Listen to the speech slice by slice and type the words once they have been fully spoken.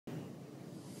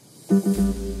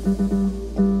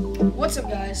What's up,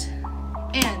 guys?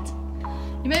 And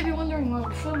you may be wondering why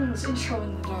we're filming this intro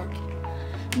in the dark.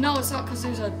 No, it's not because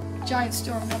there's a giant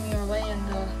storm coming our way and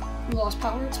we lost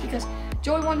power. It's because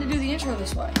Joey wanted to do the intro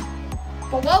this way.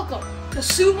 But welcome to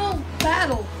Sumo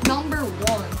Battle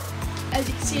 #1. As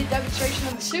you can see, a demonstration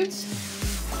of the suits.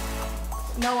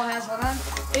 Noah has one on.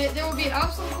 There will be an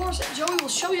obstacle course, and Joey will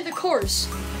show you the course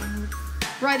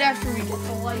right after we get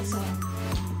the lights on.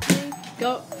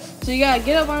 Go. So you gotta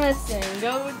get up on this thing,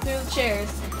 go through the chairs,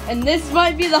 and this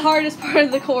might be the hardest part of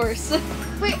the course.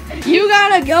 Wait, you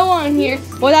gotta go on here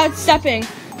without stepping,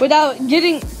 without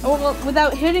hitting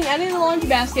any of the laundry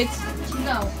baskets.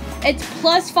 no. It's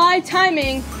 +5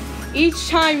 timing each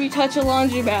time you touch a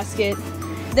laundry basket.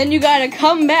 Then you gotta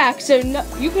come back, so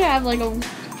you could have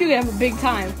a big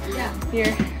time. Yeah.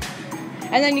 Here,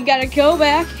 and then you gotta go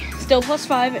back, still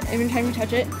 +5 every time you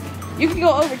touch it. You can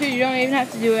go over too. You don't even have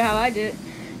to do it how I did it.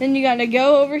 Then you gotta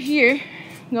go over here,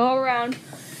 go around.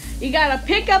 You gotta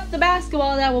pick up the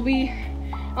basketball that will be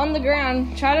on the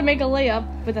ground. Try to make a layup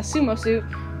with a sumo suit.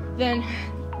 Then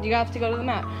you have to go to the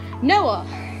mat. Noah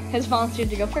has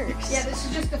volunteered to go first. Yeah, this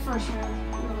is just the first round.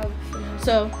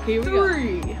 So here we go.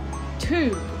 3,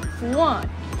 2, 1,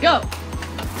 go.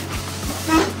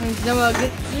 Noah,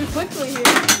 get through quickly here.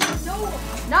 No,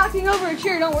 Knocking over a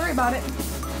chair. Don't worry about it.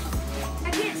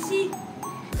 I can't see.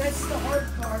 That's the hard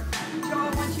part. Joe, I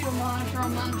want you to monitor.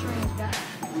 I'm monitoring his back.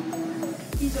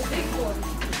 He's a big boy.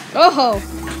 Oh,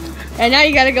 and now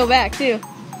you gotta go back too.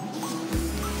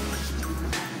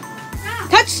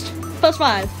 Touched.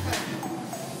 +5.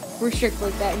 We're strict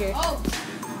like that here. Oh,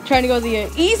 Trying to go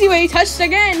the easy way. Touched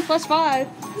again. +5.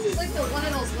 this is like the one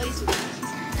of those lazy ones.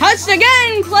 Touched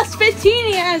again. +15.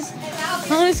 He has. And now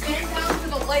Oh, he's this- getting down to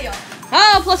the layup.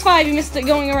 Oh, +5. You missed it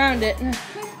going around it.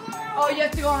 Oh, you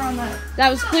have to go around that. That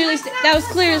was clearly stated.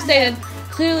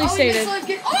 Clearly Oh, stated. we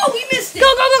missed it. Go,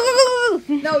 go, go, go, go, go.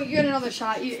 No, you get another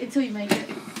shot until you make it.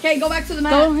 Okay, go back to the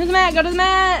mat. Go to the mat. Go to the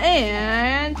mat.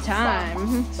 And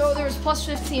time. So there was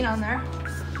 +15 on there.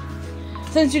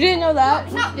 Since you didn't know that.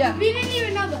 No, Yeah. we didn't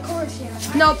even know the course yet.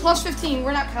 No, +15.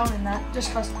 We're not counting that.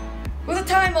 Just cause. With a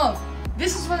time of.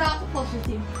 This is without the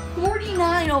 +15.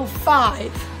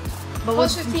 49:05. But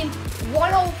 +15.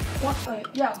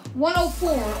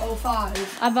 104:05.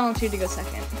 I volunteered to go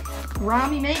second.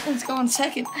 Rami Maintenance going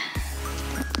second.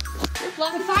 The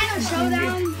final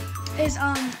showdown is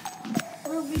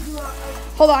where we do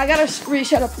Hold on, I gotta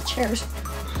reset up the chairs.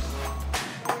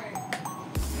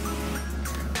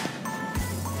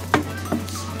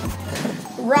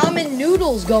 Ramen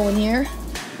noodles going here.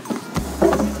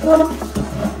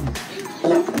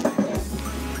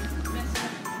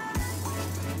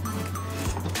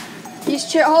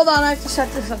 These chairs. Hold on, I have to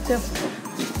set this up too.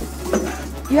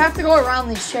 You have to go around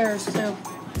these chairs too.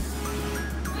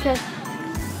 Okay.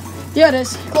 Yeah, it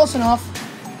is close enough.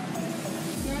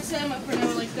 You want to set him up for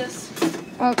now like this?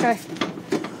 Okay.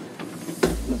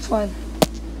 That's fine.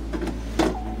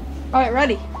 Alright,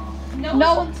 ready.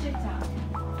 No.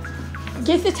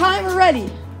 Get the timer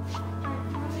ready.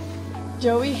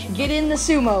 Joey, get in the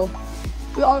sumo.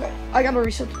 I gotta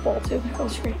reset the ball too. Go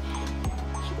straight.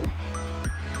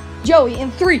 Joey, in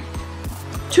 3,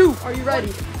 2, are you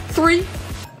ready? 3,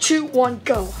 2, 1,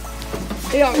 go.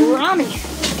 Yeah, Rami.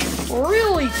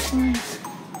 Really?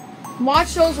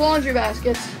 Watch those laundry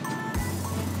baskets.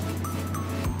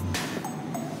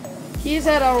 He's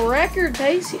at a record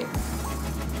pace here.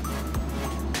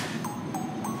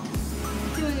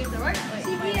 Doing it the right way.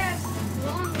 See, he has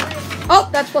long legs. Oh,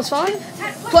 that's +5.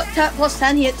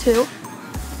 +10, he hit 2.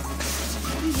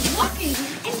 He's lucky.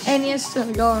 And he has to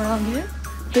go around here.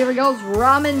 Here we go,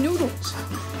 ramen noodles.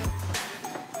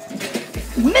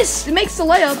 Miss, it makes the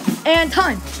layup, and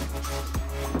time.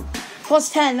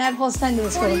 +10, add +10 to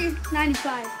the score.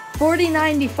 40-95.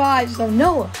 40-95, so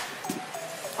Noah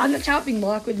on the chopping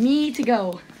block with me to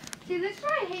go. See, this is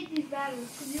why I hate these battles,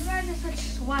 because you guys are such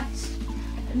sweats.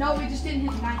 No, we just didn't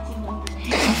hit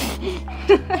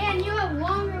 1900. And you have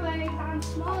longer legs, I'm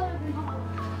smaller than all.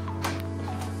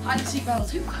 Hide and seek battle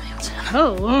 2 coming out soon.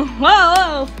 Oh,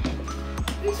 whoa,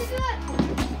 We should do that.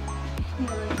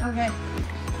 Okay.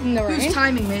 No, Who's right?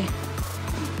 timing me?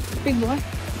 Big boy.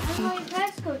 I'm going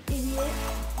fast, coach, idiot.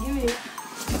 Give me it.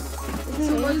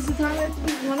 So what is the time? I have to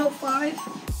be 105?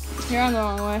 You're on the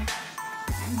wrong way.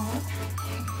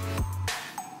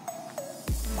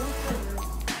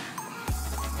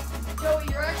 Joey,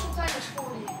 your actual time is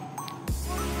 40.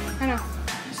 I know.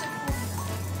 You said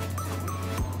 40.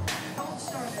 Don't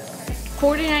start it, okay?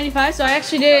 40-95. So I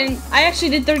actually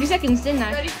did 30 seconds, didn't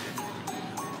I? Ready?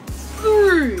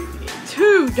 3,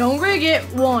 2, don't rig it.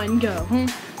 1, go.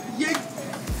 Yeah.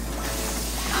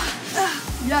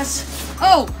 Yes.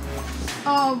 Oh.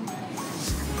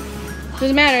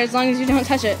 Doesn't matter as long as you don't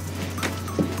touch it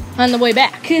on the way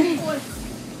back.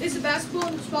 Is the basketball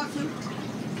in the spot too?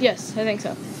 Yes, I think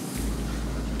so.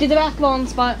 Get the basketball on the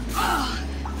spot.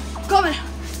 Coming.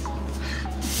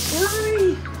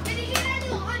 Did he get any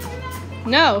laundry basket?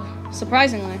 No,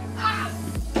 surprisingly.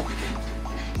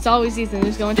 It's always Ethan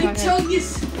who's going to try Until you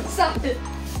stop it.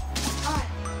 Alright.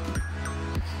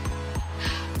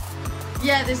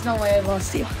 Yeah, there's no way I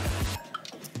lost you.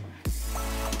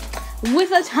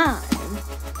 with a time.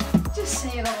 Just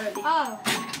say it already. Oh.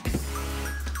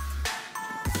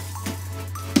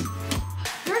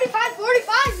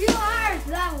 35-45, you are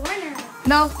the winner.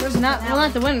 No, there's Well,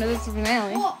 not the winner. That's the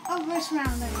finale. Well, of this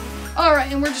round then. All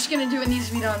right, and we're just gonna do what needs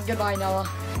to be done. Goodbye, Noah.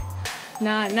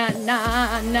 Nah, nah,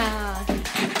 nah, nah.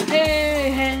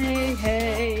 Hey, hey,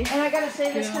 hey. And I gotta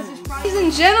say this because it's probably. Ladies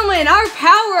and gentlemen, our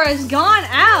power has gone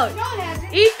out. No, it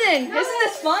hasn't. Ethan, No, isn't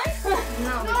this fun?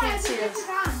 No, No, we it can't see hasn't.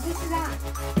 This this. is on.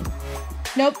 This is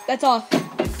on. Nope, that's off.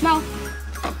 No.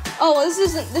 Oh, well,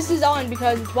 this is on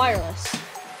because it's wireless.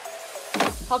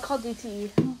 I'll call DTE.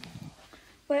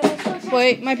 Wait, let's go check.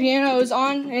 Wait, my piano is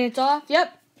on and it's off.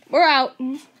 Yep, we're out.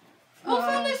 We'll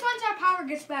film this once our power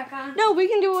gets back on. No, we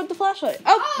can do it with the flashlight.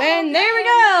 Oh, Oh, and okay. there we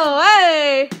go.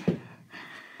 Hey.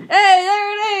 Hey,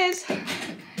 there it is.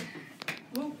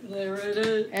 Oop, there it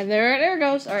is. And there it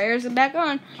goes. Our air's back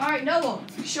on. All right, Noah,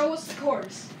 show us the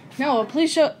chorus. No,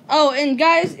 please show. Oh, and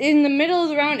guys, in the middle of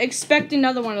the round, expect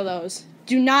another one of those.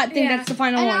 Do not think that's the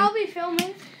final and one. I'll be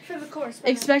filming for the course.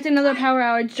 Expect another power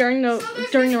outage during the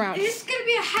round. This is gonna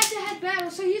be a head-to-head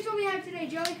battle. So here's what we have today.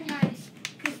 Joey, can I?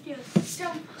 Show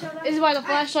them. This is why the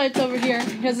flashlight's over here,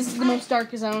 because this is the most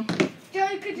dark zone.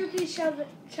 Joey, could you please show the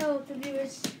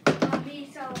viewers me?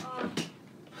 So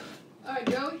All right,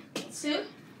 Joey, let's see it.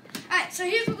 Alright, so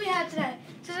here's what we have today.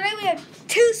 So today we have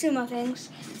 2 sumo things,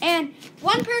 and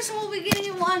one person will be getting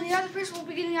in one, the other person will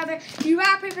be getting the other. You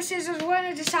rock, paper, scissors,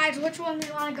 winner decides which one they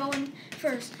want to go in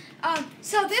first.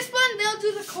 So this one, they'll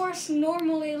do the course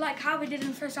normally, like how we did in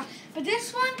the first round. But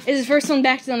this one, Is the first one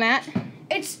back to the mat?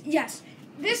 yes.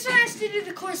 This one has to do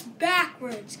the course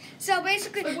backwards. So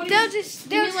basically, Wait, what do they'll you mean?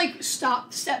 just... You mean like step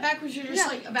backwards? You're just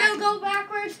like a back. they'll go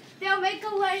backwards, they'll make a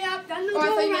layup, then they'll Oh, I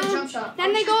go thought you meant around, jump shot. then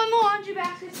Oh, they shit. go in the laundry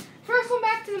baskets. First one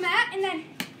back to the mat, and then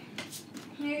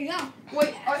there you go.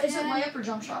 Wait, is it layup or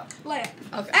jump shot? Layup.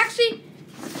 Okay. Actually,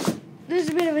 there's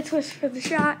a bit of a twist for the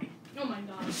shot. Oh my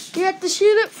gosh. You have to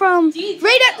shoot it from Detail.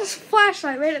 right at the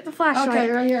flashlight, Okay,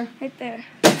 right here. right there.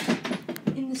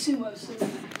 In the sumo.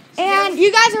 And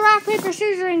you guys are rock paper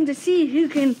scissoring to see who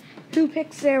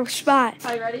picks their spot.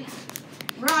 Are you ready?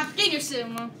 Rock, in your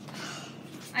sumo.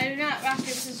 I do not rock, paper,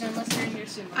 scissors unless you're in your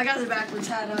sumo. I got the backwards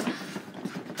hat on.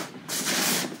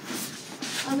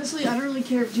 Honestly, I don't really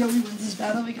care if Joey wins this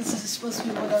battle because this is supposed to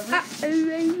be whatever.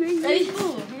 Ready?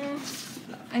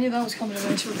 I knew that was coming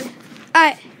eventually.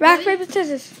 Alright, rock, Ready? paper,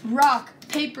 scissors. Rock,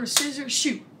 paper, scissors,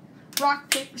 shoot. Rock,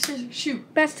 paper, scissors, shoot.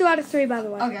 That's 2 out of 3, by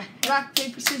the way. Okay. Rock,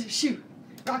 paper, scissors, shoot.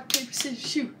 Rock, paper, scissors,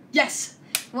 shoot. Yes.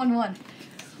 1-1.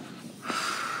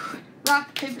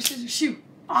 Rock, paper, scissors, shoot.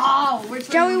 Oh, which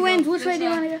way Joey do we wins. go? Which way do you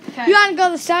want to go? Okay. You want to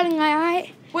go the starting line,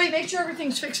 alright? Wait, make sure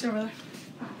everything's fixed over there.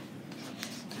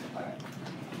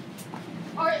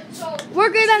 Alright, so... We're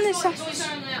good on this side.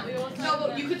 No,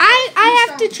 but you could... I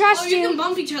have to trust Oh, you you. can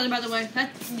bump each other, by the way.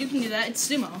 You can do that. It's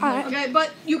sumo. Alright. Okay,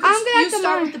 but you I'm gonna can have to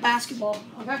start learn. with the basketball.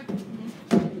 Okay?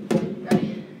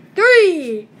 Ready?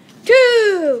 3,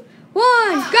 2, 1,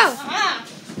 go! Ah.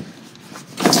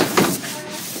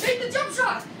 Take the jump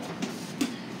shot!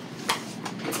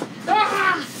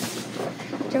 Ah!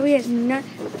 Joey has none.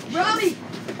 Robbie!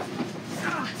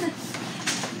 Ah.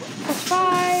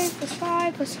 +5,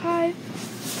 +5, +5.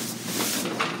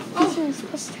 Oh. This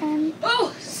is +10.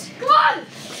 Oh! Come on!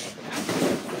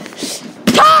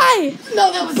 Tie!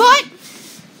 No, that was... But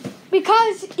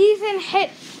because Ethan hit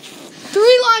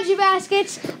 3 laundry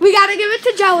baskets, we gotta give it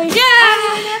to Joey.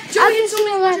 Yeah! Joey I'll hit just so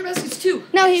many do laundry it. baskets too.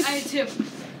 No, I had 2.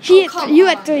 he come you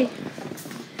on. had 3.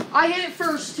 I hit it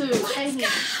first too. Let's go.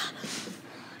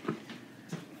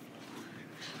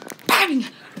 Bang!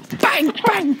 Bang!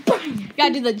 Bang! Bang!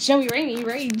 Gotta do the Joey Rainey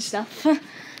rage stuff.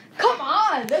 Come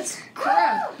on, that's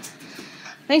crap.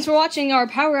 Thanks for watching our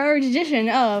Power Outage edition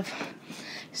of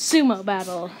Sumo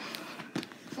Battle.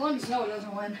 As long as Noah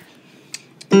doesn't win.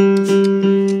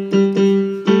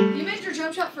 You made your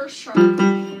jump shot first try.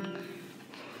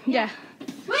 Yeah.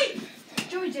 Wait!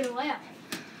 Joey did a layup.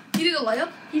 He did a layup?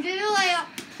 He did a layup.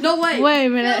 No way. Wait a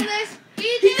Film minute. this.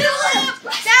 He did a layup.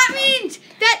 That means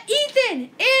that Ethan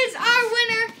is our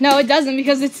winner. No, it doesn't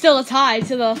because it's still a tie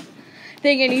to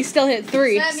thing and he still hit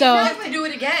 3. Does that mean So we have to do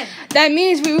it again? that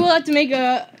means we will have to make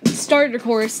a starter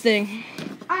course thing.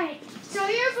 Alright, so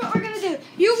here's what we're gonna do.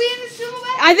 You'll be in the sumo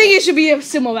battle? I think it should be a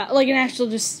sumo battle, like an actual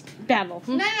just battle.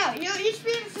 No, you'll each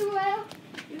be in the sumo battle.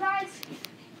 You guys,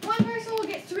 one person will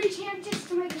get 3 chances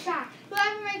to make a shot.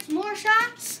 Whoever makes more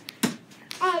shots,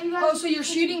 you guys. Oh, so you're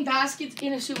shooting baskets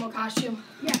in a sumo costume?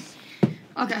 Yes.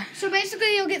 Okay. So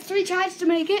basically, you'll get 3 tries to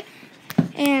make it.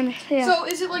 And, yeah. So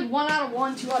is it like 1 out of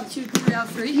 1, 2 out of 2, 3 out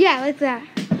of 3? Yeah, like that.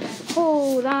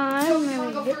 Hold on. So you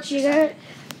wanna go first or you second?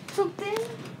 something.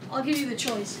 I'll give you the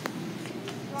choice.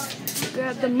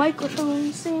 Grab the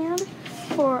microphone stand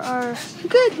for our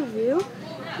good review.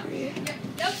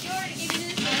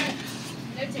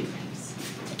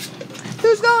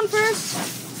 Who's going first?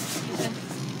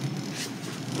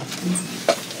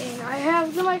 And I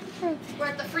have the microphone. We're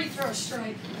at the free throw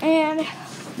strike. And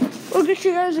we'll get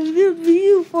you guys a good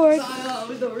view for it.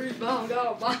 With the rebound,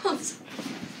 go bounce.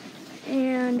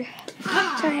 And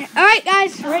alright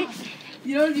guys, right?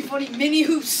 You know what'd be funny? Mini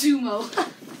hoop sumo.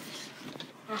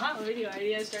 Video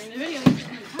ideas during the video.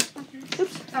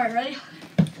 Oops. Alright, ready?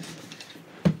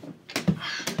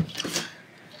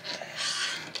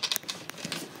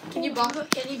 Can you bump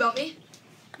me?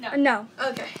 No.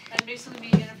 Okay. I'd basically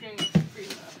be interfering with free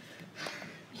throw.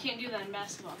 You can't do that in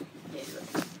basketball.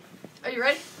 Are you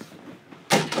ready?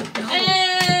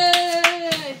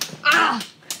 Hey! Ah!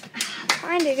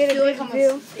 Trying to get I a feel good like I'm view.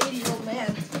 a 80-year-old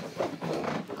man.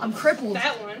 I'm crippled.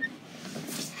 That one.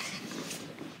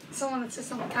 Someone that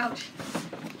sits on the couch.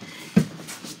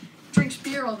 Drinks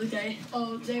beer all day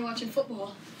watching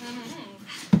football.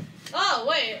 Oh,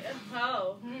 wait.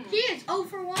 Oh. He is 0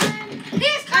 for 1. He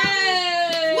is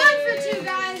currently 1 for 2,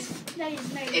 guys. That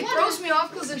he's made. It throws me off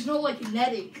because there's no like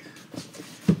netting.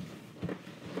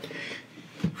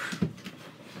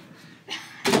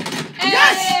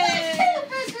 Yes! 2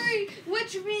 for 3,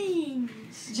 which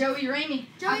means Joey Ramey.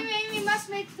 Joey Ramey must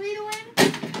make 3 to win.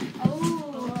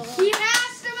 Oh. He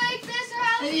has to make this or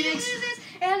else And he he makes- loses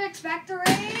and expect a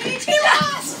rage. He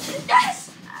lost! Yes!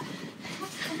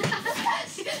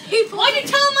 Why'd you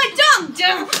tell him I dunked?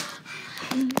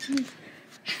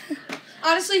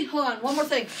 Honestly, hold on, one more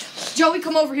thing. Joey,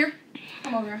 come over here.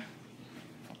 Come over here.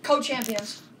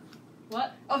 Co-champions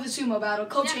What? of the sumo battle.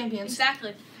 Co-champions.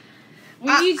 Exactly.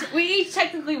 We each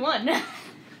technically won.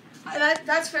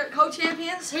 That's fair.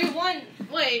 Co-champions. We won.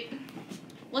 Wait.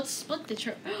 Let's split the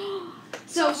trip.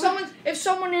 So if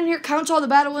someone in here counts all the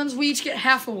battle wins, we each get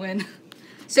half a win.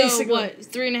 So Basically. what?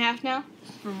 3.5 now?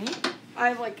 I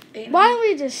have like 8. Why don't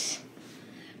we just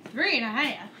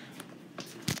 3.5.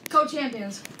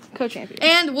 Co-champions. Co-champion.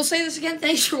 And we'll say this again.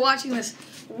 Thanks for watching this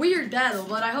weird battle,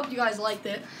 but I hope you guys liked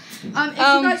it. If you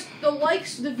guys, the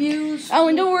likes, the views. Oh,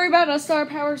 and don't worry about us. Star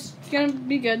Power's gonna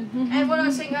be good. And what I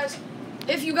was saying, guys,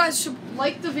 if you guys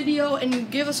like the video and you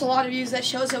give us a lot of views, that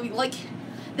shows that we like,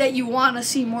 that you want to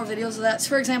see more videos of that. So,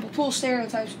 for example, pool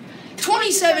stereotypes.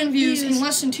 27 views in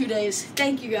less than 2 days.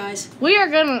 Thank you, guys. We are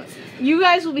gonna. You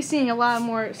guys will be seeing a lot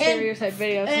more stereotype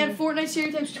videos. And Fortnite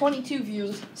stereotypes, 22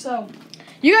 views. So,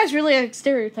 you guys really like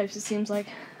stereotypes. It seems like.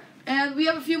 and we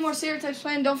have a few more stereotypes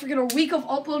planned. Don't forget our week of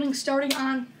uploading starting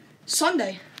on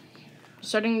Sunday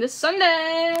Starting this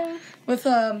Sunday. with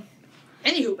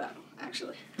any hoop battle,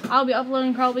 actually. I'll be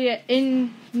uploading probably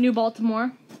in New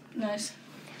Baltimore. Nice.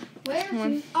 where's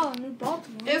New Baltimore?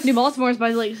 If New Baltimore is by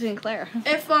Lake St. Clair.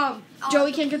 if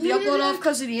Joey can't get the upload off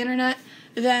because of the internet,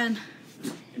 then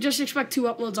just expect 2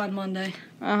 uploads on Monday.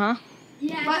 Uh huh.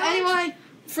 Yeah. But anyway,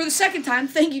 for the second time,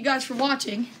 thank you guys for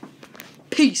watching.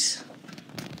 Peace.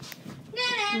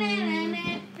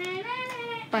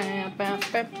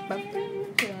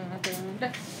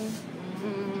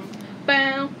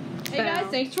 Hey guys,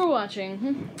 thanks for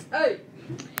watching. Hey.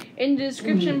 In the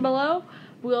description below,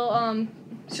 we'll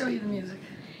Show you the music.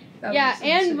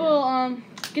 and we'll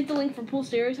get the link for pool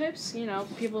stereotypes. You know,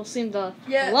 people seem to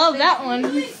Yeah, love that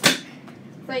one.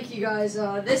 Thank you guys.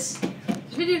 This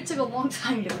video took a long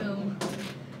time to film.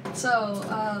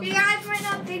 So, You guys might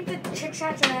not think that the trick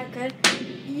shots are that good.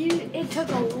 It took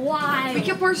a while. we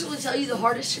can personally tell you the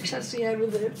hardest success we had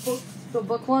with the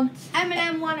book one.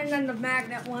 M&M one and then the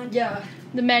magnet one. Yeah.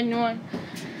 The Magnum one.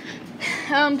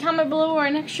 Comment below where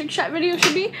our next trick shot video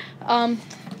should be.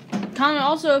 Comment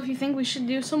also if you think we should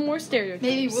do some more stereotypes.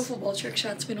 Maybe wiffle ball trick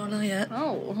shots. We don't know yet.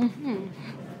 Oh.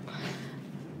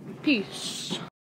 Peace.